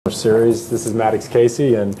series. This is Maddox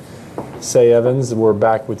Casey and Say Evans. We're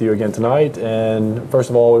back with you again tonight. And first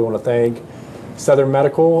of all, we want to thank Southern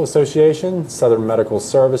Medical Association, Southern Medical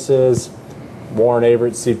Services, Warren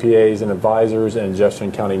Averett CPAs and Advisors, and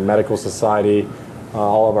Jefferson County Medical Society,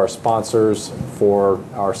 all of our sponsors for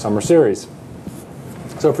our summer series.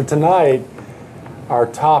 So for tonight, our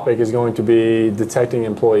topic is going to be detecting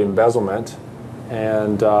employee embezzlement,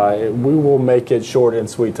 and we will make it short and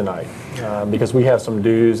sweet tonight because we have some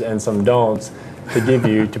do's and some don'ts to give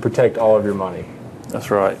you to protect all of your money. That's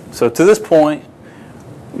right. So to this point,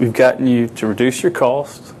 we've gotten you to reduce your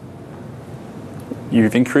costs.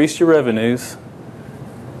 You've increased your revenues.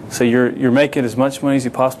 So you're making as much money as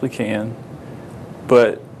you possibly can,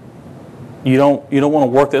 but you don't want to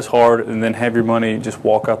work this hard and then have your money just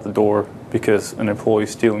walk out the door because an employee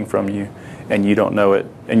is stealing from you and you don't know it,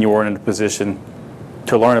 and you weren't in a position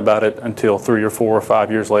to learn about it until 3 or 4 or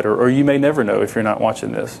 5 years later, or you may never know if you're not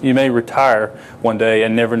watching this. You may retire one day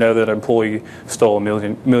and never know that an employee stole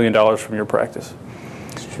 $1 million from your practice.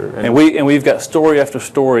 That's true. And we've got story after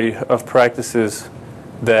story of practices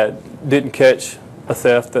that didn't catch a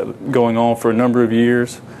theft that going on for a number of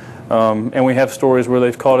years. And we have stories where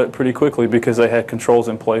they've caught it pretty quickly because they had controls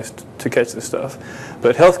in place to catch this stuff.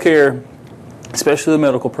 But healthcare, especially the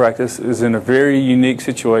medical practice, is in a very unique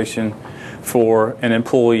situation for an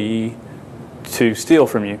employee to steal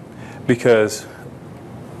from you because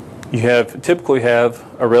you typically have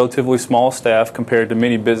a relatively small staff compared to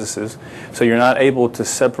many businesses, so you're not able to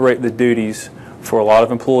separate the duties for a lot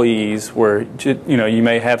of employees where you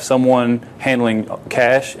may have someone handling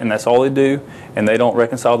cash and that's all they do and they don't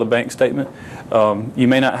reconcile the bank statement. You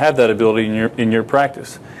may not have that ability in your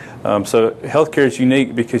practice. So healthcare is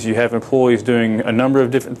unique because you have employees doing a number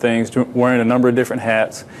of different things, wearing a number of different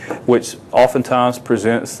hats, which oftentimes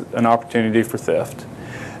presents an opportunity for theft.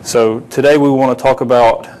 So today we want to talk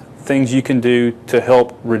about things you can do to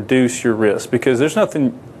help reduce your risk, because there's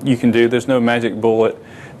nothing you can do, there's no magic bullet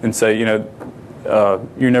and say,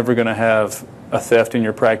 you're never going to have a theft in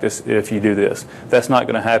your practice if you do this. That's not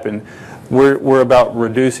going to happen. We're about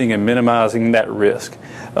reducing and minimizing that risk.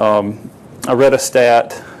 I read a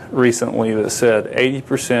stat recently that said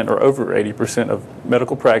 80% or over 80% of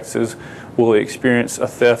medical practices will experience a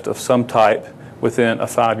theft of some type within a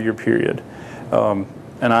 5-year period.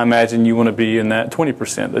 And I imagine you want to be in that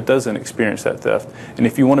 20% that doesn't experience that theft. And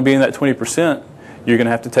if you want to be in that 20%, you're going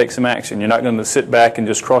to have to take some action. You're not going to sit back and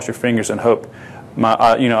just cross your fingers and hope.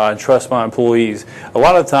 I trust my employees. A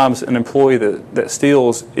lot of times an employee that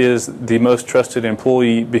steals is the most trusted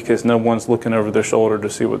employee because no one's looking over their shoulder to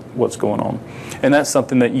see what's going on. And that's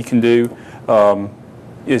something that you can do,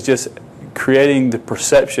 is just creating the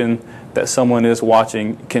perception that someone is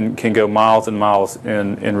watching can go miles and miles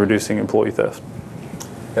in reducing employee theft.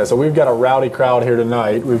 Yeah, so we've got a rowdy crowd here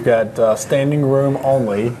tonight. We've got standing room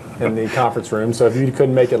only in the conference room. So if you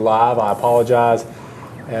couldn't make it live, I apologize.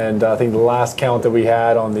 And I think the last count that we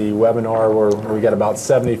had on the webinar, we got about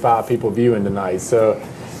 75 people viewing tonight. So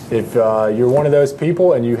if you're one of those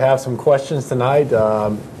people and you have some questions tonight,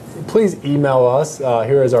 please email us.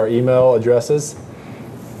 Here is our email addresses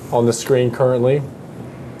on the screen currently.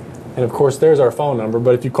 And of course, there's our phone number.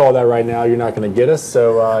 But if you call that right now, you're not going to get us.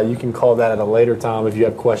 So you can call that at a later time if you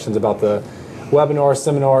have questions about the webinar,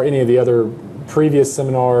 seminar, any of the other previous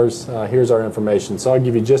seminars. Here's our information. So I'll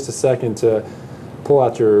give you just a second to pull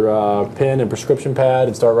out your pen and prescription pad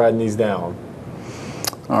and start writing these down.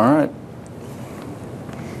 All right.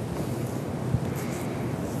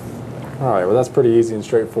 All right, well, that's pretty easy and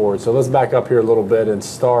straightforward. So let's back up here a little bit and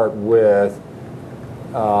start with...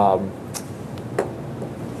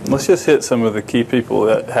 Let's just hit some of the key people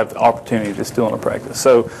that have the opportunity to steal in a practice.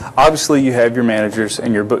 So obviously you have your managers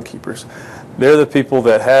and your bookkeepers. They're the people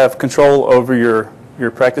that have control over your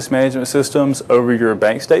practice management systems, over your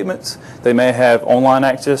bank statements. They may have online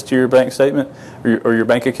access to your bank statement or your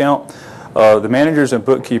bank account. The managers and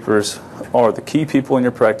bookkeepers are the key people in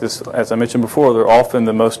your practice. As I mentioned before, they're often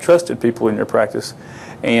the most trusted people in your practice,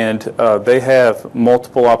 and they have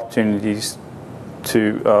multiple opportunities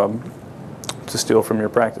to steal from your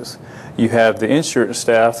practice. You have the insurance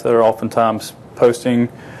staff that are oftentimes posting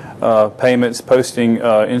payments, posting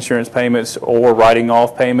insurance payments, or writing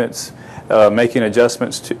off payments, making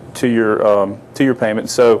adjustments to your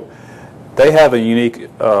payments. So they have a unique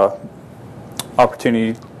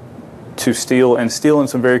opportunity to steal, and steal in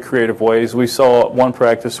some very creative ways. We saw one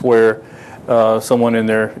practice where someone in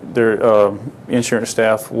their insurance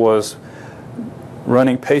staff was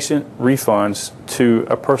running patient refunds to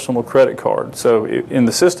a personal credit card. So in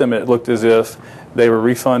the system, it looked as if they were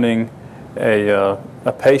refunding a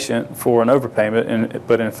a patient for an overpayment,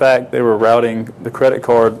 but in fact they were routing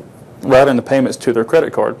the payments to their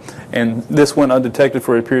credit card, and this went undetected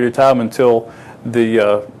for a period of time until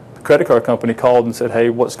the credit card company called and said, "Hey,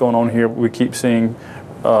 what's going on here? We keep seeing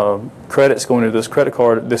credits going to this credit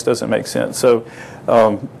card. This doesn't make sense." So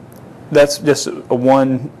that's just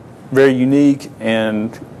one very unique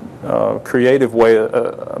and creative way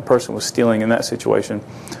a person was stealing in that situation.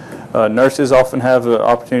 Nurses often have an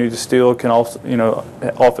opportunity to steal, can also,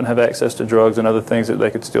 often have access to drugs and other things that they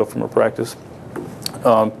could steal from a practice.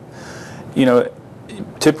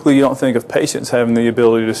 Typically you don't think of patients having the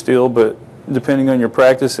ability to steal, but depending on your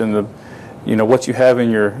practice and what you have in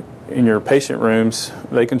your patient rooms,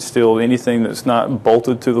 they can steal anything that's not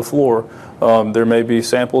bolted to the floor. There may be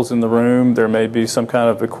samples in the room. There may be some kind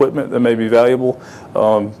of equipment that may be valuable.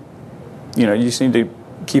 You just need to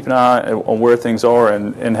keep an eye on where things are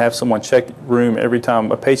and have someone check the room every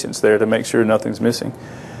time a patient's there to make sure nothing's missing.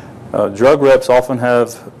 Drug reps often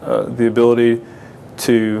have the ability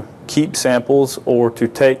to keep samples or to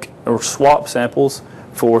take or swap samples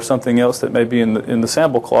for something else that may be in the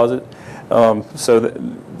sample closet. So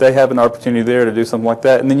they have an opportunity there to do something like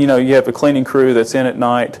that. And then you have a cleaning crew that's in at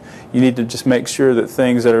night. You need to just make sure that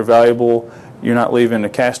things that are valuable, you're not leaving a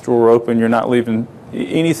cash drawer open, you're not leaving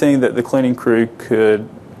anything that the cleaning crew could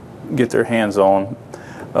get their hands on.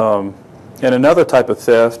 And another type of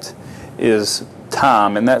theft is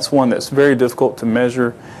time, and that's one that's very difficult to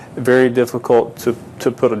measure, very difficult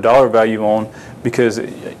to put a dollar value on, because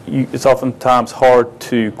it's oftentimes hard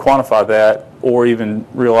to quantify that or even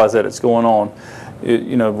realize that it's going on.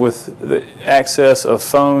 With the access of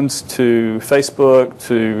phones to Facebook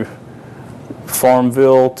to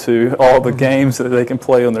Farmville to all the games that they can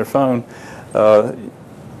play on their phone,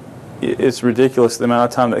 it's ridiculous the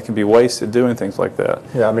amount of time that can be wasted doing things like that.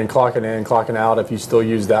 Yeah, I mean, clocking in, clocking out, if you still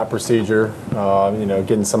use that procedure,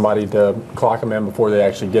 getting somebody to clock them in before they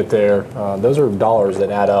actually get there, those are dollars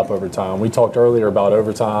that add up over time. We talked earlier about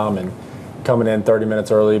overtime and coming in 30 minutes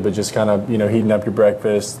early, but just kind of, heating up your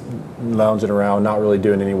breakfast, lounging around, not really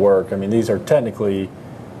doing any work. I mean, these are technically,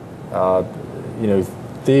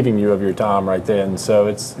 thieving you of your time right then. So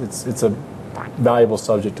it's a valuable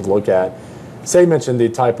subject to look at. Say mentioned the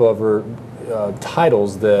type of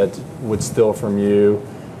titles that would steal from you,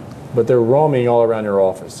 but they're roaming all around your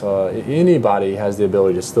office. Anybody has the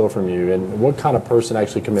ability to steal from you. And what kind of person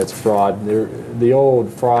actually commits fraud? The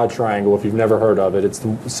old fraud triangle, if you've never heard of it, it's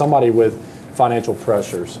somebody with financial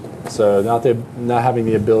pressures. So not having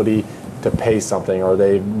the ability to pay something, or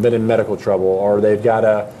they've been in medical trouble, or they've got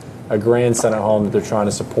a grandson at home that they're trying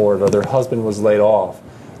to support, or their husband was laid off.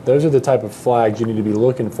 Those are the type of flags you need to be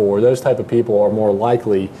looking for. Those type of people are more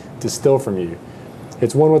likely to steal from you.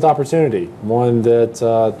 It's one with opportunity, one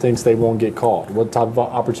that thinks they won't get caught. What type of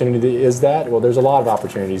opportunity is that? Well, there's a lot of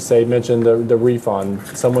opportunities. Say, mention the refund,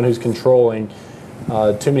 someone who's controlling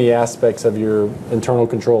too many aspects of your internal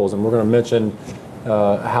controls, and we're going to mention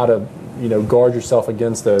how to guard yourself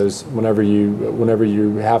against those whenever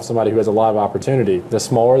you have somebody who has a lot of opportunity. The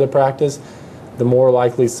smaller the practice, the more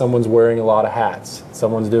likely someone's wearing a lot of hats.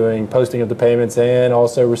 Someone's posting of the payments and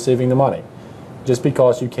also receiving the money. Just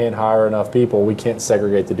because you can't hire enough people, we can't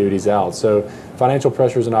segregate the duties out. So financial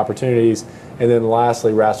pressures and opportunities, and then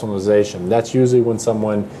lastly, rationalization. That's usually when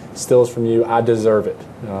someone steals from you. I deserve it.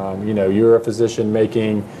 You're a physician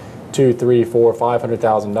making $200,000, $300,000, $400,000,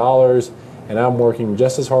 $500,000, and I'm working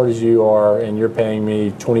just as hard as you are, and you're paying me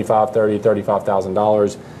 $25,000, $30,000,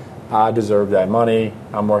 $35,000. I deserve that money.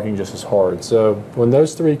 I'm working just as hard. So when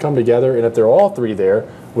those three come together, and if they're all three there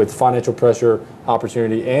with financial pressure,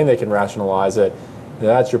 opportunity, and they can rationalize it,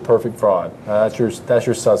 that's your perfect fraud. That's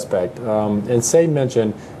your suspect. And say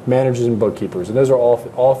mention managers and bookkeepers, and those are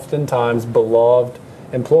oftentimes beloved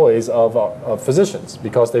employees of physicians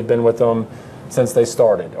because they've been with them since they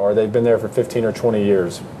started, or they've been there for 15 or 20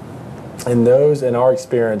 years. And those, in our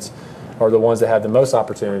experience, are the ones that have the most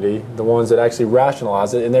opportunity, the ones that actually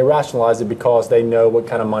rationalize it, and they rationalize it because they know what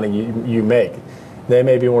kind of money you make. They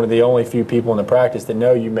may be one of the only few people in the practice that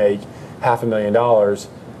know you make $500,000,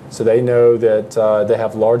 so they know that they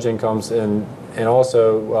have large incomes, and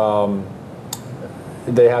also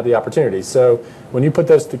they have the opportunity. So when you put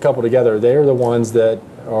those couple together, they're the ones that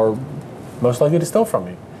are most likely to steal from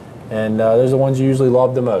you. And those are the ones you usually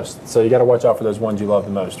love the most. So you got to watch out for those ones you love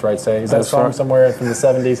the most, right? Say, is that a song somewhere from the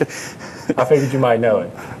 70s? I figured you might know it.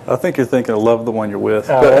 I think you're thinking of Love the One You're With.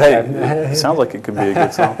 Oh, but okay. Hey, it sounds like it could be a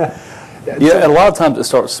good song. Yeah, and a lot of times it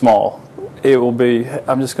starts small. It will be,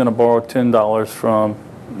 I'm just going to borrow $10 from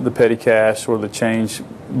the petty cash or the change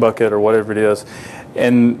bucket or whatever it is.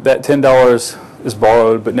 And that $10 is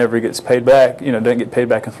borrowed but never gets paid back, doesn't get paid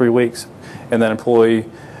back in 3 weeks. and that employee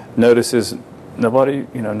notices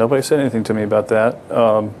nobody said anything to me about that,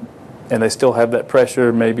 and they still have that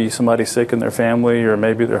pressure. Maybe somebody's sick in their family, or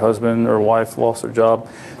maybe their husband or wife lost their job,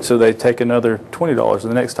 so they take another $20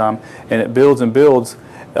 the next time, and it builds and builds,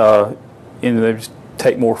 and they just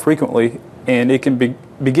take more frequently, and it can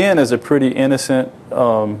begin as a pretty innocent,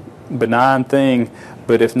 benign thing,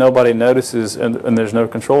 but if nobody notices and there's no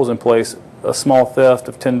controls in place, a small theft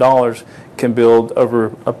of $10 can build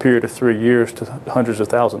over a period of 3 years to hundreds of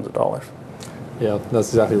thousands of dollars. Yeah, that's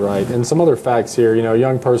exactly right. And some other facts here, a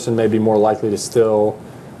young person may be more likely to steal,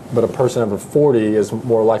 but a person over 40 is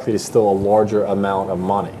more likely to steal a larger amount of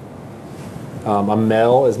money. A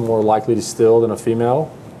male is more likely to steal than a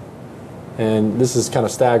female. And this is kind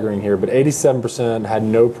of staggering here, but 87% had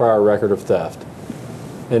no prior record of theft.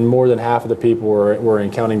 And more than half of the people were in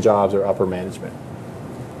counting jobs or upper management.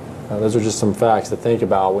 Those are just some facts to think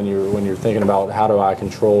about when you're thinking about how do I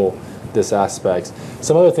control this aspect.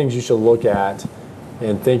 Some other things you should look at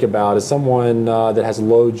and think about is someone that has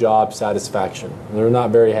low job satisfaction. They're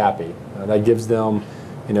not very happy. That gives them,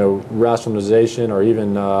 rationalization or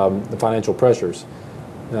even the financial pressures.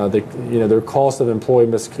 Their cost of employee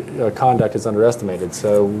misconduct is underestimated,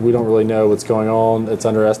 so we don't really know what's going on. It's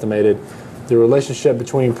underestimated. The relationship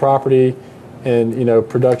between property and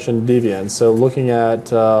production deviance. So looking at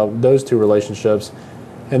those two relationships,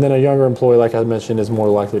 and then a younger employee, like I mentioned, is more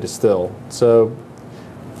likely to steal. So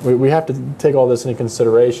we have to take all this into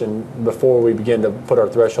consideration before we begin to put our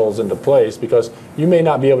thresholds into place, because you may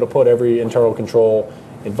not be able to put every internal control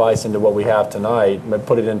advice into what we have tonight, but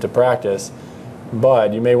put it into practice.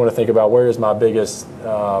 But you may want to think about, where is my biggest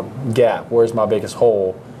gap? Where's my biggest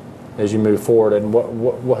hole as you move forward? And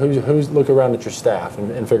who's look around at your staff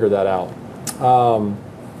and figure that out.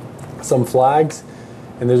 Some flags,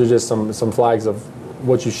 and these are just some flags of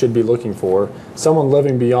what you should be looking for. Someone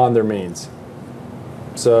living beyond their means.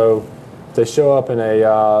 So if they show up in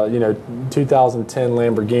a 2010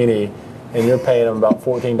 Lamborghini and you're paying them about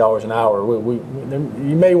 $14 an hour,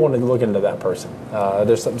 you may want to look into that person.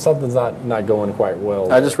 There's something's not going quite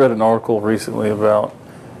well. I just read an article recently about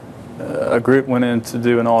a group went in to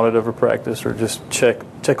do an audit of a practice, or just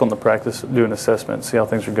check on the practice, do an assessment, see how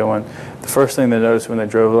things are going. The first thing they noticed when they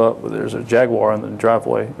drove up, there's a Jaguar in the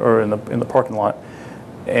driveway or in the parking lot,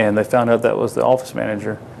 and they found out that was the office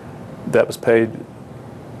manager that was paid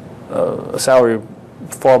a salary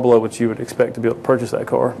far below what you would expect to be able to purchase that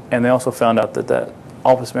car. And they also found out that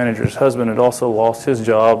office manager's husband had also lost his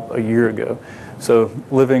job a year ago. So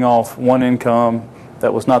living off one income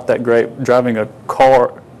that was not that great, driving a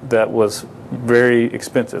car that was very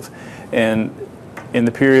expensive. And in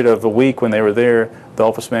the period of a week when they were there, the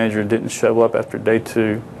office manager didn't show up after day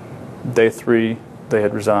 2. Day 3, they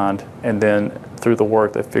had resigned. And then through the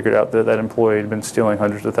work, they figured out that employee had been stealing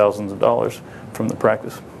hundreds of thousands of dollars from the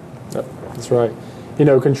practice. Yep, that's right.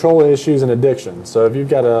 Control issues and addiction. So if you've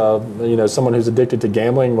got someone who's addicted to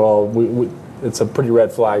gambling, well, it's a pretty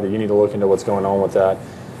red flag that you need to look into what's going on with that.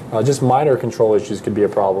 Just minor control issues could be a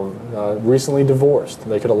problem. Recently divorced.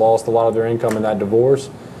 They could have lost a lot of their income in that divorce,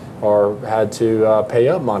 or had to pay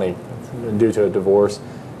up money due to a divorce.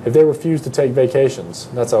 If they refuse to take vacations,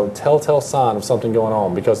 that's a telltale sign of something going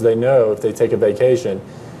on, because they know if they take a vacation,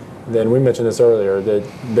 then we mentioned this earlier, that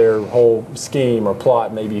their whole scheme or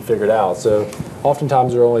plot may be figured out. So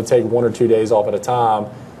oftentimes they'll only take 1 or 2 days off at a time.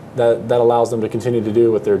 That allows them to continue to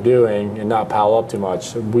do what they're doing and not pile up too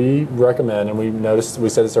much. We recommend, and we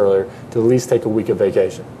said this earlier, to at least take a week of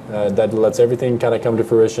vacation. That lets everything kind of come to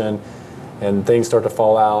fruition and things start to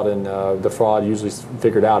fall out, and the fraud usually is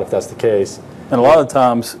figured out if that's the case. And a lot of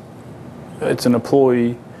times it's an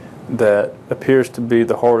employee that appears to be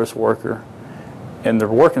the hardest worker, and they're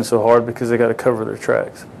working so hard because they got to cover their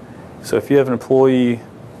tracks. So if you have an employee,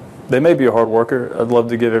 they may be a hard worker. I'd love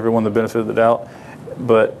to give everyone the benefit of the doubt,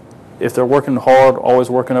 but if they're working hard, always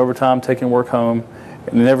working overtime, taking work home,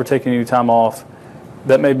 and never taking any time off,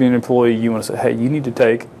 that may be an employee you want to say, hey, you need to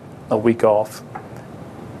take a week off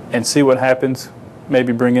and see what happens.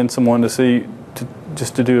 Maybe bring in someone to kick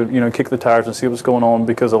the tires and see what's going on,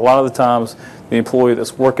 because a lot of the times the employee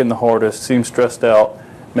that's working the hardest seems stressed out.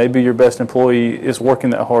 Maybe your best employee is working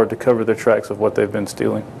that hard to cover their tracks of what they've been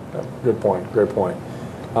stealing. Good point. Great point.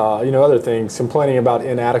 Other things, complaining about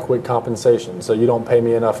inadequate compensation. So you don't pay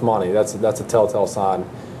me enough money. That's a telltale sign.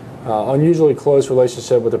 Unusually close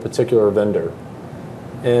relationship with a particular vendor,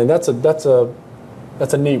 and that's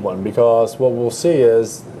a neat one, because what we'll see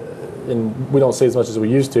is, and we don't see as much as we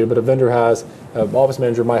used to, but an office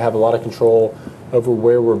manager might have a lot of control over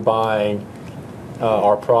where we're buying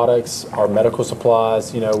our products, our medical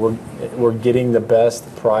supplies. We're getting the best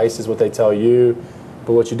price is what they tell you.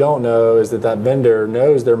 But what you don't know is that vendor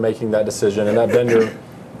knows they're making that decision, and that vendor,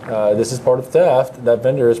 this is part of theft, that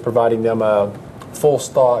vendor is providing them a full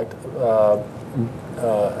stocked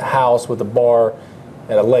house with a bar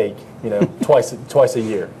at a lake, twice a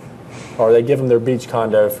year. Or they give them their beach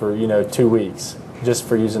condo for 2 weeks just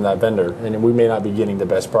for using that vendor, and we may not be getting the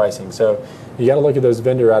best pricing. So you got to look at those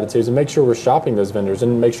vendor attitudes and make sure we're shopping those vendors,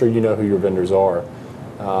 and make sure you know who your vendors are.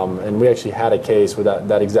 And we actually had a case where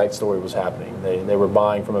that exact story was happening. They were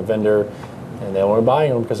buying from a vendor, and they were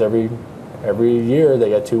buying them because every year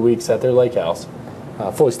they got 2 weeks at their lake house.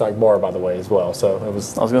 Fully stocked bar, by the way, as well. So it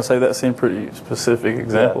was. I was going to say that seemed pretty specific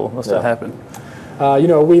example. Must have happened. A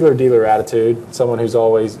wheeler-dealer attitude, someone who's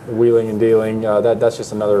always wheeling and dealing, that's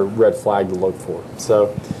just another red flag to look for.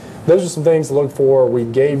 So those are some things to look for. We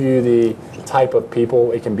gave you the type of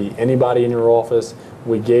people. It can be anybody in your office.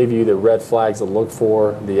 We gave you the red flags to look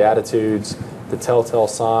for, the attitudes, the telltale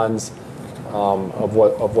signs of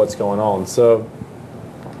what's going on. So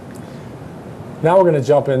now we're going to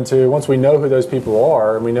jump into, once we know who those people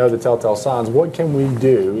are and we know the telltale signs, what can we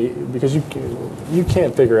do? Because you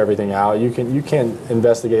can't figure everything out. You can't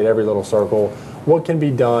investigate every little circle. What can be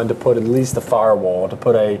done to put at least a firewall, to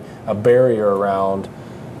put a barrier around,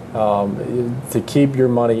 to keep your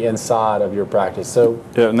money inside of your practice? So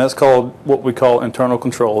yeah, and that's called what we call internal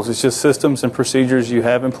controls. It's just systems and procedures you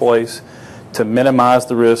have in place to minimize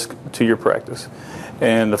the risk to your practice.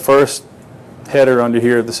 And the first header under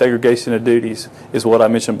here, the segregation of duties, is what I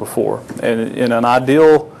mentioned before. And in an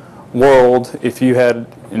ideal world, if you had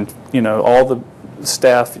all the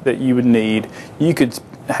staff that you would need, you could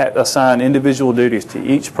assign individual duties to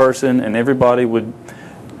each person, and everybody would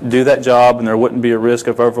do that job, and there wouldn't be a risk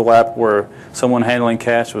of overlap where someone handling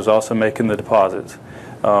cash was also making the deposits.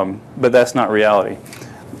 But that's not reality.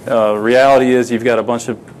 Reality is you've got a bunch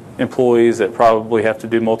of employees that probably have to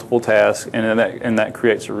do multiple tasks, and that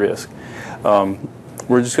creates a risk.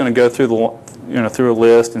 We're just going to go through through a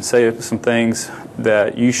list and say some things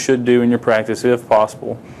that you should do in your practice, if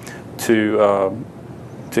possible, to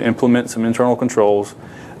implement some internal controls.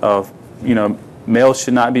 Mail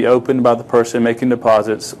should not be opened by the person making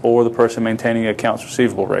deposits or the person maintaining accounts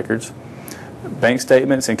receivable records. Bank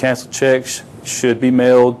statements and canceled checks should be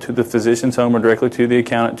mailed to the physician's home or directly to the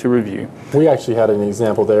accountant to review. We actually had an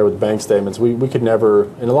example there with bank statements. We could never,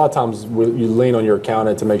 and a lot of times you lean on your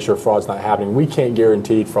accountant to make sure fraud's not happening. We can't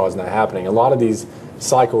guarantee fraud's not happening. A lot of these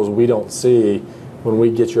cycles we don't see when we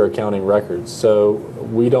get your accounting records. So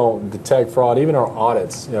we don't detect fraud. Even our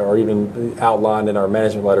audits are even outlined in our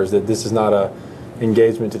management letters that this is not a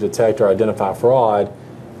engagement to detect or identify fraud.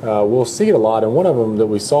 We'll see it a lot, and one of them that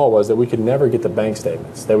we saw was that we could never get the bank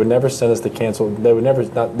statements. They would never send us the canceled. They would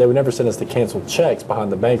never send us the canceled checks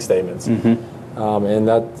behind the bank statements, and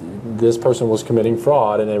that this person was committing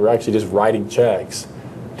fraud, and they were actually just writing checks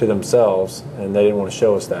to themselves, and they didn't want to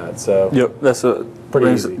show us that. So yep, that's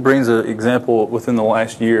brings an example. Within the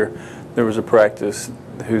last year, there was a practice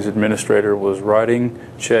whose administrator was writing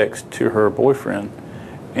checks to her boyfriend,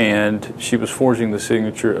 and she was forging the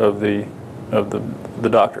signature of the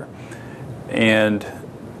doctor, and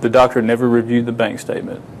the doctor never reviewed the bank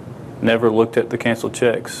statement, never looked at the canceled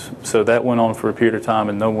checks. So that went on for a period of time,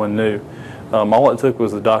 and no one knew. All it took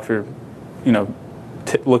was the doctor,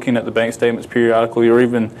 looking at the bank statements periodically, or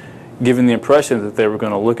even giving the impression that they were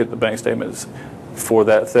going to look at the bank statements for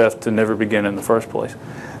that theft to never begin in the first place.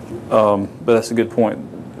 But that's a good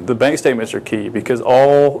point. The bank statements are key because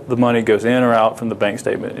all the money goes in or out from the bank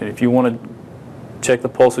statement, and if you want to check the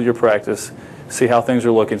pulse of your practice, see how things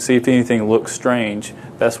are looking, see if anything looks strange,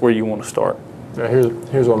 that's where you want to start. Now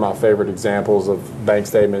here's one of my favorite examples of bank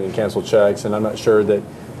statement and canceled checks, and I'm not sure that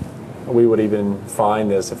we would even find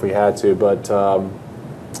this if we had to, but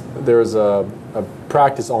there was a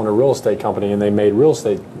practice owner, a real estate company, and they made real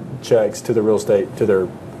estate checks to their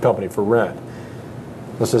company for rent.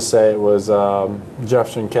 Let's just say it was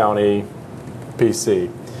Jefferson County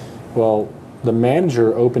PC. Well, the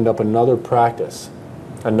manager opened up another practice,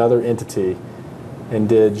 another entity, and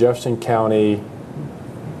did Jefferson County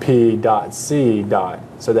P.C.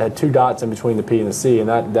 So they had two dots in between the P and the C, and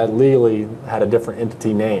that legally had a different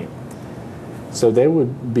entity name. So they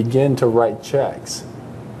would begin to write checks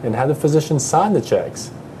and have the physician sign the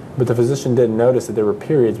checks, but the physician didn't notice that there were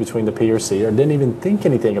periods between the P or C, or didn't even think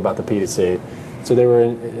anything about the P to C. So they were,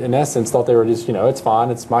 in essence, thought they were just, it's fine,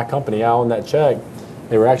 it's my company, I own that check.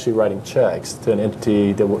 They were actually writing checks to an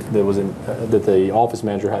entity that the office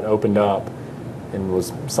manager had opened up and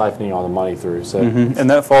was siphoning all the money through. So, and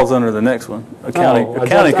that falls under the next one, accounting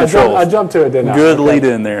controls. I jumped to it, didn't I? Good lead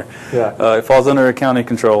in there. Yeah. It falls under accounting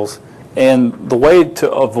controls, and the way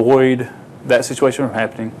to avoid that situation from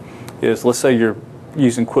happening is, let's say you're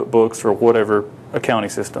using QuickBooks or whatever accounting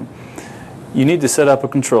system. You need to set up a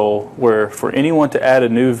control where for anyone to add a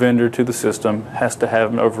new vendor to the system has to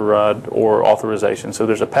have an override or authorization. So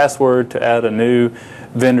there's a password to add a new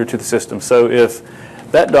vendor to the system. So if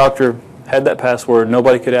that doctor had that password,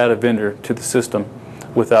 nobody could add a vendor to the system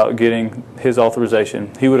without getting his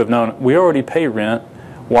authorization. He would have known, we already pay rent.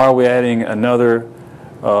 Why are we adding another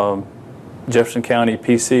Jefferson County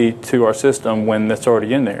PC to our system when that's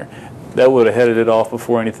already in there? That would have headed it off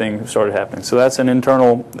before anything started happening. So that's an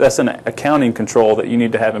accounting control that you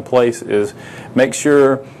need to have in place, is make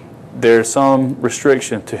sure there's some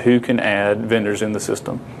restriction to who can add vendors in the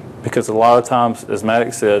system. Because a lot of times, as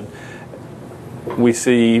Maddox said, we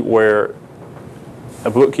see where a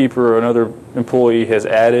bookkeeper or another employee has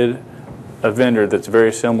added a vendor that's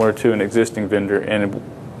very similar to an existing vendor and it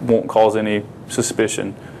won't cause any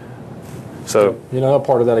suspicion. So, you know,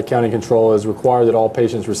 part of that accounting control is required that all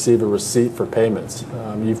patients receive a receipt for payments.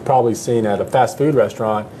 You've probably seen at a fast food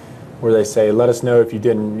restaurant where they say, let us know if you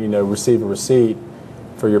didn't, receive a receipt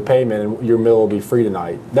for your payment and your meal will be free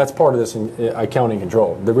tonight. That's part of this accounting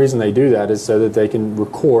control. The reason they do that is so that they can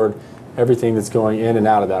record everything that's going in and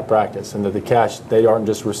out of that practice, and that the cash, they aren't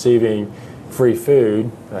just receiving free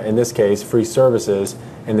food, in this case free services,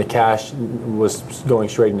 and the cash was going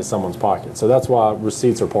straight into someone's pocket. So that's why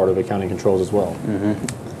receipts are part of accounting controls as well.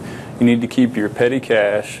 You need to keep your petty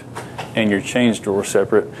cash and your change drawer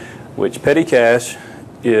separate, which petty cash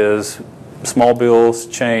is small bills,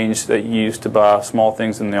 change that you use to buy small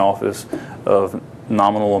things in the office of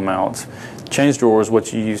nominal amounts. Change drawer is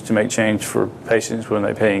what you use to make change for patients when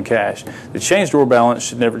they pay in cash. The change drawer balance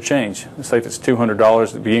should never change. Say if it's $200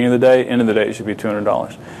 at the beginning of the day, end of the day it should be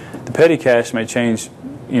 $200. The petty cash may change,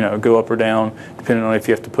 go up or down depending on if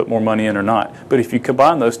you have to put more money in or not. But if you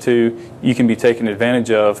combine those two, you can be taken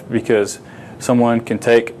advantage of, because someone can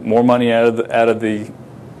take more money out of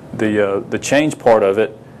the change part of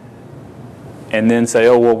it, and then say,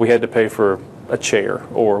 oh well, we had to pay for a chair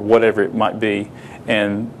or whatever it might be,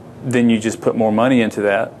 and then you just put more money into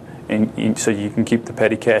that, and so you can keep the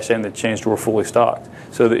petty cash and the change drawer fully stocked.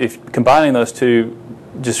 So that if combining those two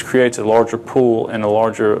just creates a larger pool and a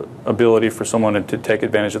larger ability for someone to take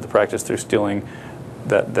advantage of the practice through stealing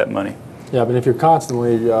that money. Yeah, but if you're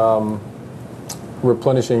constantly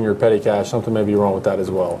replenishing your petty cash, something may be wrong with that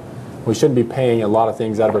as well. We shouldn't be paying a lot of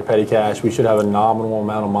things out of our petty cash. We should have a nominal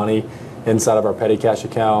amount of money inside of our petty cash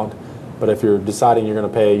account. But if you're deciding you're going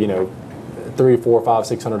to pay, $300, $400,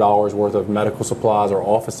 $500, $600 worth of medical supplies or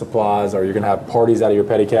office supplies, or you're going to have parties out of your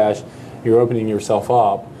petty cash, you're opening yourself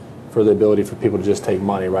up for the ability for people to just take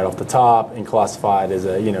money right off the top and classify it as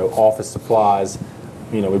office supplies.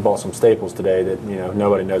 We bought some staples today that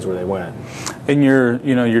nobody knows where they went. And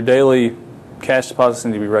your daily cash deposits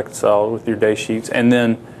need to be reconciled with your day sheets, and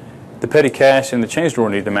then the petty cash and the change drawer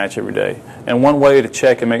need to match every day. And one way to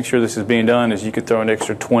check and make sure this is being done is you could throw an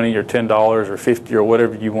extra $20 or $10 or $50 or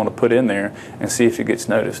whatever you want to put in there and see if it gets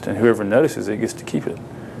noticed. And whoever notices it gets to keep it.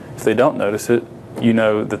 If they don't notice it, you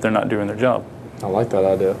know that they're not doing their job. I like that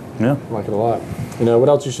idea. Yeah. I like it a lot. What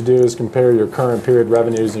else you should do is compare your current period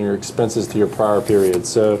revenues and your expenses to your prior period.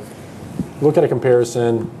 So look at a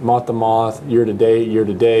comparison month to month, year to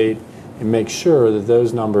date, and make sure that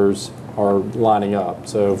those numbers are lining up.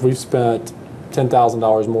 So if we've spent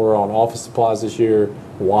 $10,000 more on office supplies this year,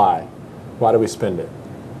 why? Why do we spend it?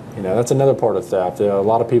 That's another part of theft. A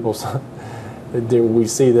lot of people, we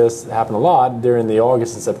see this happen a lot during the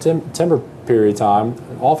August and September period of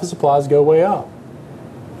time. Office supplies go way up.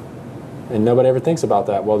 And nobody ever thinks about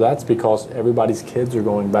that. Well, that's because everybody's kids are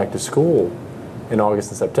going back to school in August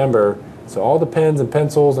and September. So all the pens and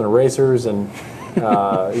pencils and erasers and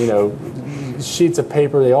sheets of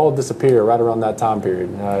paper, they all disappear right around that time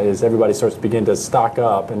period as everybody starts to begin to stock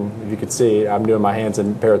up. And if you could see, I'm doing my hands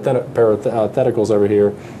in parentheticals over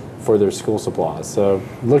here for their school supplies. So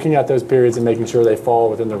looking at those periods and making sure they fall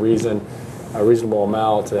within the reasonable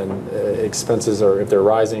amount, and expenses, or if they're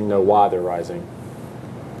rising, know why they're rising.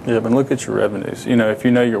 Yeah, but look at your revenues. If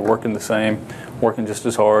you're working the same, working just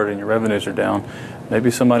as hard, and your revenues are down,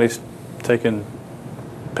 maybe somebody's taking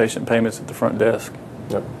patient payments at the front desk.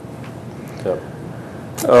 Yep.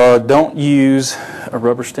 Don't use a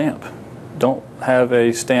rubber stamp. Don't have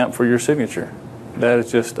a stamp for your signature. That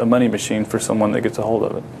is just a money machine for someone that gets a hold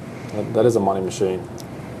of it. That is a money machine,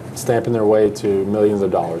 stamping their way to millions of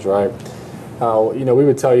dollars, right? We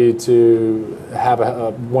would tell you to have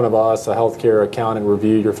one of us, a healthcare accountant,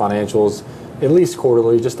 review your financials at least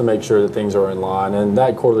quarterly, just to make sure that things are in line. And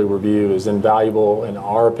that quarterly review is invaluable in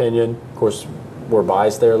our opinion. Of course, we're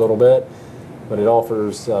biased there a little bit, but it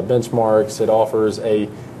offers benchmarks. It offers a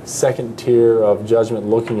second tier of judgment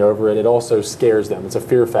looking over it, it also scares them. It's a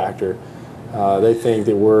fear factor. They think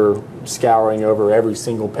that we're scouring over every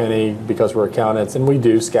single penny because we're accountants, and we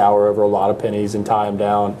do scour over a lot of pennies and tie them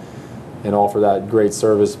down and offer that great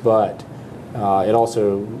service, but it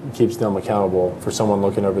also keeps them accountable for someone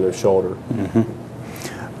looking over their shoulder.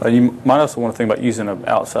 You might also want to think about using an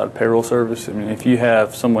outside payroll service. I mean, if you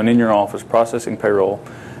have someone in your office processing payroll,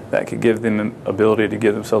 that could give them the ability to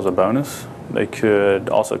give themselves a bonus. They could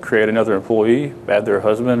also create another employee, add their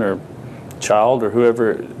husband or child or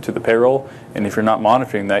whoever to the payroll, and if you're not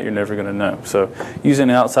monitoring that, you're never going to know. So using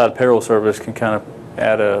an outside payroll service can kind of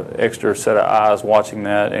add an extra set of eyes watching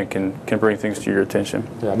that and can bring things to your attention.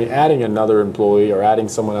 Yeah, I mean, adding another employee or adding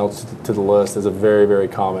someone else to the list is a very, very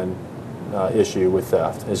common issue with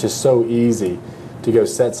theft. It's just so easy to go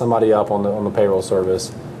set somebody up on the payroll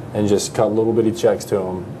service and just cut little bitty checks to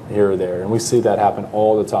them here or there, and we see that happen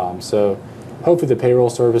all the time. So hopefully the payroll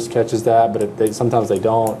service catches that, but if sometimes they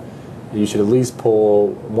don't, you should at least pull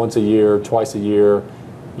once a year, twice a year,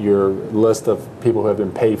 your list of people who have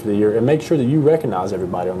been paid for the year, and make sure that you recognize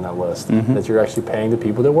everybody on that list, that you're actually paying the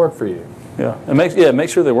people that work for you. Yeah, and make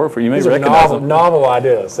sure they work for you. You may These recognize are them. novel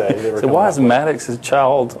ideas. So why is Maddox's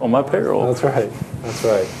child on my payroll? That's right. That's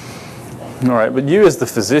right. All right, but you as the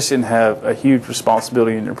physician have a huge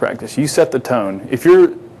responsibility in your practice. You set the tone. If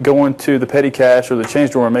you're going to the petty cash or the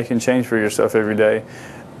change drawer and making change for yourself every day,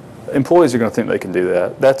 employees are going to think they can do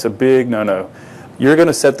that. That's a big no-no. You're going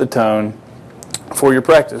to set the tone for your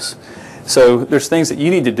practice. So there's things that you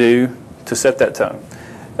need to do to set that tone.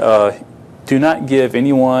 Do not give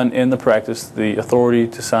anyone in the practice the authority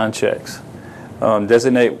to sign checks.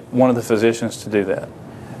 Designate one of the physicians to do that.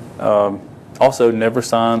 Also, never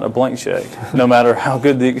sign a blank check, no matter how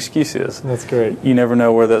good the excuse is. That's great. You never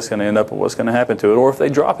know where that's going to end up or what's going to happen to it, or if they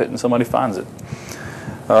drop it and somebody finds it.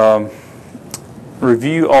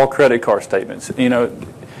 Review all credit card statements. You know,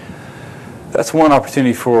 that's one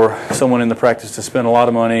opportunity for someone in the practice to spend a lot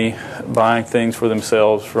of money buying things for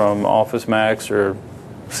themselves from Office Max or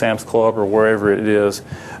Sam's Club or wherever it is.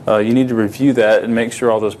 You need to review that and make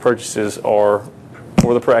sure all those purchases are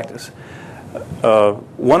for the practice.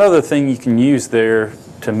 One other thing you can use there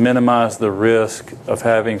to minimize the risk of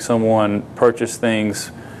having someone purchase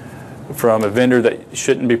things from a vendor that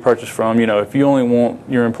shouldn't be purchased from. You know, if you only want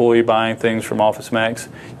your employee buying things from Office Max,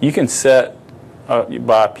 you can set you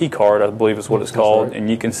buy a P card, I believe is what it's called, right. and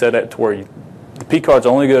you can set it to where the P card's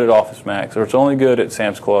only good at Office Max, or it's only good at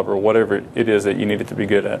Sam's Club, or whatever it is that you need it to be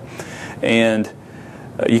good at. And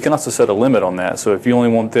you can also set a limit on that. So if you only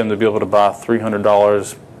want them to be able to buy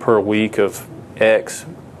 $300 per week of X,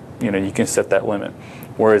 you know, you can set that limit.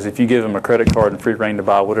 Whereas if you give them a credit card and free reign to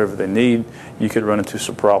buy whatever they need, you could run into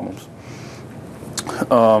some problems.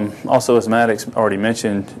 Also, as Maddox already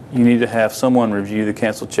mentioned, you need to have someone review the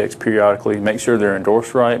canceled checks periodically, make sure they're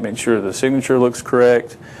endorsed right, make sure the signature looks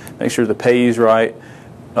correct, make sure the pay is right.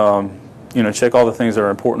 You know, check all the things that are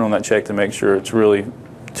important on that check to make sure it's really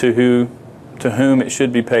to whom it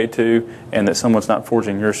should be paid to, and that someone's not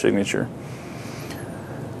forging your signature.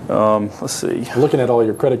 Let's see. Looking at all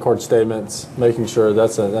your credit card statements, making sure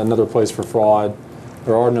that's another place for fraud.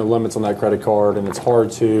 There are no limits on that credit card, and it's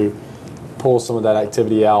hard to pull some of that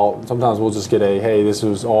activity out. Sometimes we'll just get hey, this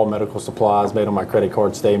was all medical supplies made on my credit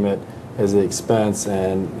card statement as the expense,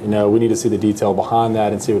 and you know, we need to see the detail behind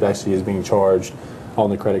that and see what actually is being charged on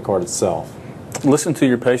the credit card itself. Listen to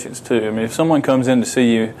your patients too. I mean, if someone comes in to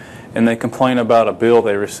see you and they complain about a bill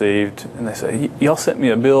they received, and they say, y'all sent me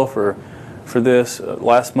a bill for this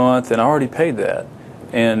last month, and I already paid that,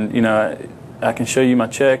 and you know, I can show you my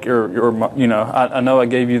check, or you know, I know I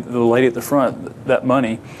gave you, the lady at the front, that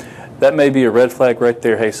money. That may be a red flag right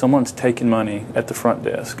there. Hey, someone's taking money at the front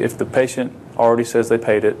desk. If the patient already says they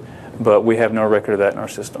paid it, but we have no record of that in our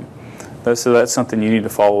system. So that's something you need to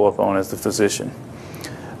follow up on as the physician.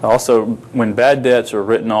 Also, when bad debts are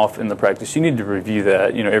written off in the practice, you need to review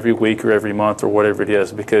that, you know, every week or every month or whatever it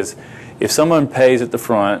is, because if someone pays at the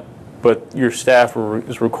front, but your staff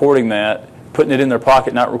is recording that, putting it in their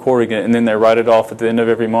pocket, not recording it, and then they write it off at the end of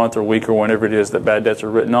every month or week or whenever it is that bad debts are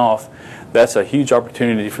written off, that's a huge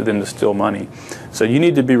opportunity for them to steal money. So you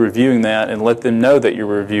need to be reviewing that and let them know that you're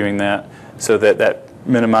reviewing that, so that that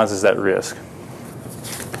minimizes that risk.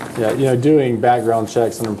 Yeah, you know, doing background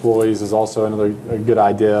checks on employees is also a good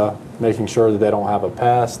idea, making sure that they don't have a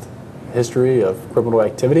past history of criminal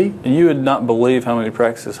activity. And you would not believe how many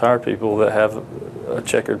practices hire people that have a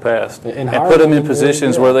checkered past and hire put them in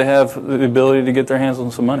positions where they have the ability to get their hands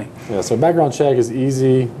on some money. Yeah, so background check is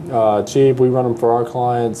easy, cheap. We run them for our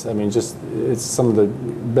clients. I mean, just it's some of the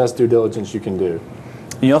best due diligence you can do.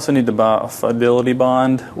 You also need to buy a fidelity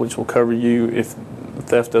bond, which will cover you if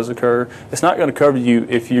theft does occur. It's not going to cover you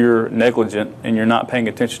if you're negligent and you're not paying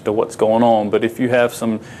attention to what's going on, but if you have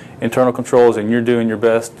some internal controls and you're doing your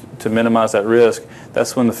best to minimize that risk,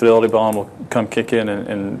 that's when the fidelity bond will come kick in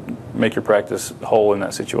and make your practice whole in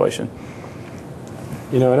that situation.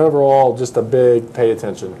 You know, and overall, just a big pay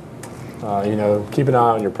attention. You know, keep an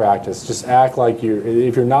eye on your practice. Just act like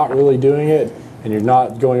if you're not really doing it and you're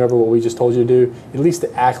not going over what we just told you to do, at least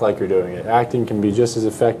act like you're doing it. Acting can be just as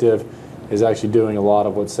effective as actually doing a lot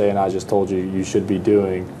of what Say and I just told you you should be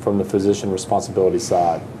doing from the physician responsibility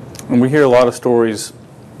side. And we hear a lot of stories,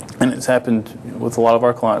 and it's happened with a lot of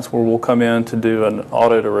our clients, where we'll come in to do an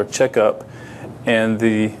audit or a checkup, and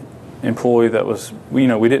the employee that was, you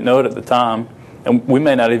know, we didn't know it at the time, and we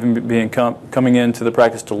may not even be coming into the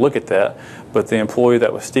practice to look at that, but the employee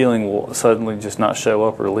that was stealing will suddenly just not show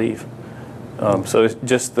up or leave. So it's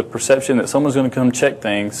just the perception that someone's going to come check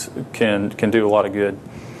things can do a lot of good.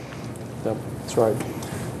 Yep, that's right.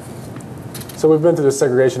 So we've been through the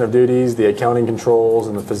segregation of duties, the accounting controls,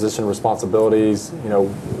 and the physician responsibilities. You know,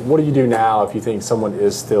 what do you do now if you think someone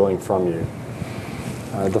is stealing from you?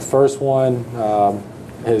 The first one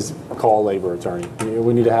is call a labor attorney.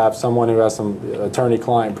 We need to have someone who has some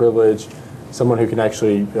attorney-client privilege, someone who can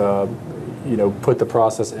actually, you know, put the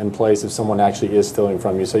process in place if someone actually is stealing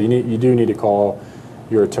from you. So you do need to call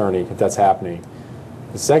your attorney if that's happening.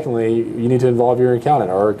 Secondly, you need to involve your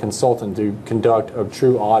accountant or a consultant to conduct a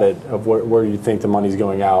true audit of where you think the money's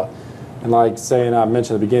going out. And like Say and I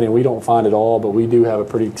mentioned at the beginning, we don't find it all, but we do have a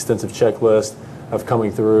pretty extensive checklist of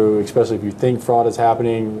coming through, especially if you think fraud is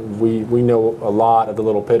happening. We know a lot of the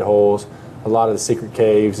little pit holes, a lot of the secret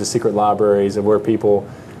caves, the secret libraries of where people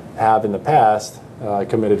have in the past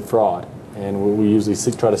committed fraud. And we usually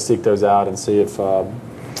try to seek those out and see if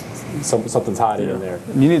something's hiding in there.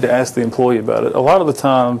 You need to ask the employee about it. A lot of the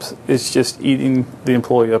times, it's just eating the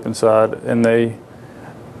employee up inside, and they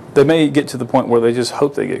may get to the point where they just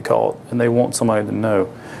hope they get caught, and they want somebody to know.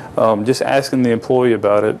 Just asking the employee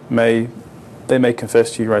about it, they may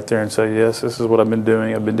confess to you right there and say, yes, this is what I've been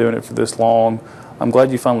doing. I've been doing it for this long. I'm glad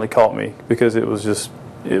you finally caught me, because it was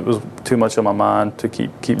too much on my mind to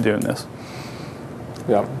keep doing this.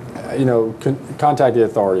 Yeah. You know, contact the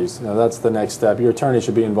authorities. You know, that's the next step. Your attorney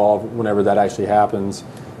should be involved whenever that actually happens,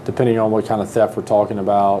 depending on what kind of theft we're talking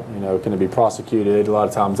about. You know, can it be prosecuted? A lot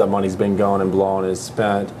of times that money's been gone and blown and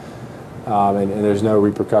spent, and there's no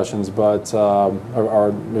repercussions, but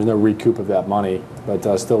or there's no recoup of that money.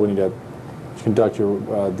 But still, we need to conduct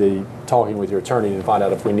the talking with your attorney and find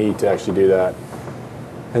out if we need to actually do that.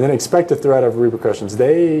 And then expect the threat of repercussions.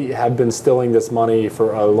 They have been stealing this money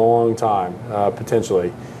for a long time,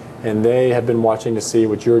 potentially. And they have been watching to see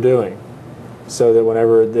what you're doing, so that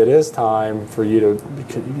whenever it is time for you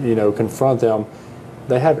to, you know, confront them,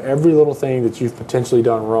 they have every little thing that you've potentially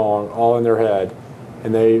done wrong all in their head,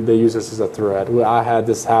 and they use this as a threat. I had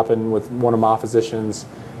this happen with one of my physicians.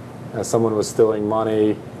 Someone was stealing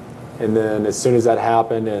money, and then as soon as that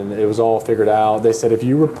happened and it was all figured out, they said, if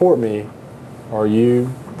you report me or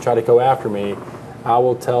you try to go after me, I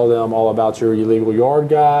will tell them all about your illegal yard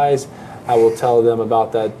guys. I will tell them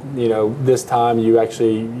about that, you know, this time you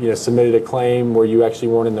actually, you know, submitted a claim where you actually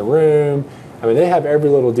weren't in the room. I mean, they have every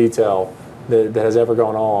little detail that has ever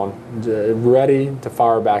gone on ready to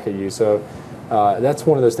fire back at you. So that's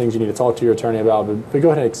one of those things you need to talk to your attorney about, but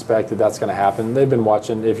go ahead and expect that that's going to happen. They've been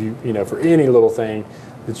watching if you know, for any little thing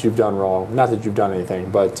that you've done wrong. Not that you've done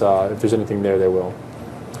anything, but if there's anything there, they will.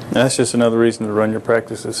 That's just another reason to run your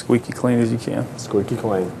practice as squeaky clean as you can. Squeaky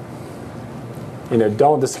clean. You know,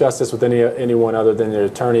 don't discuss this with anyone other than your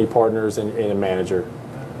attorney, partners, and a manager.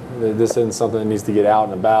 This isn't something that needs to get out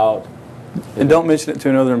and about. And don't mention it to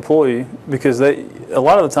another employee, because a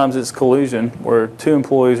lot of the times it's collusion where two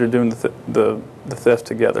employees are doing the theft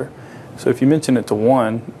together. So if you mention it to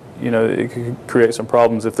one, you know, it could create some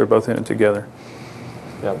problems if they're both in it together.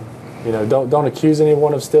 Yep. You know, don't accuse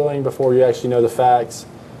anyone of stealing before you actually know the facts.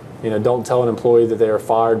 You know, don't tell an employee that they are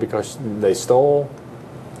fired because they stole.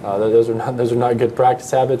 Those are not good practice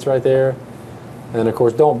habits right there. And of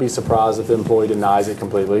course, don't be surprised if the employee denies it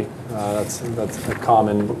completely. That's a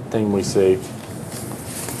common thing we see.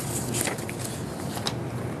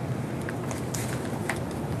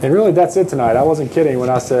 And really, that's it tonight. I wasn't kidding when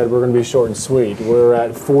I said we're going to be short and sweet. We're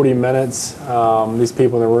at 40 minutes. These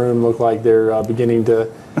people in the room look like they're beginning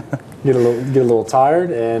to get a little tired,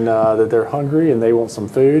 and that they're hungry and they want some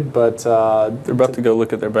food. But they're about to go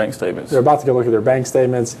look at their bank statements. They're about to go look at their bank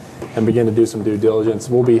statements and begin to do some due diligence.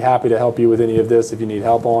 We'll be happy to help you with any of this if you need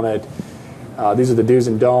help on it. These are the do's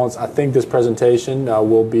and don'ts. I think this presentation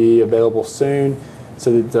will be available soon,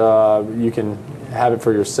 so that you can have it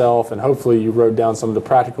for yourself, and hopefully you wrote down some of the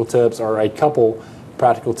practical tips or a couple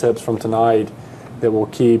practical tips from tonight that will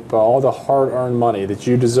keep all the hard-earned money that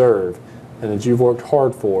you deserve and that you've worked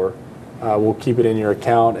hard for, we'll keep it in your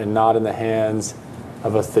account and not in the hands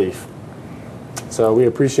of a thief. So we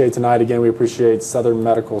appreciate tonight. Again, we appreciate Southern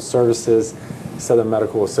Medical Services, Southern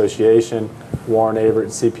Medical Association, Warren Averett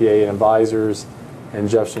CPA and Advisors, and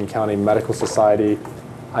Jefferson County Medical Society.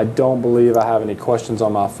 I don't believe I have any questions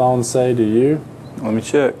on my phone, say, do you? Let me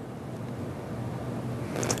check.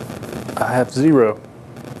 I have 0.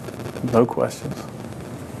 No questions.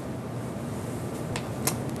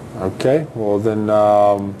 Okay, well then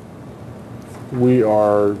we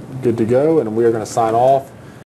are good to go, and we are going to sign off.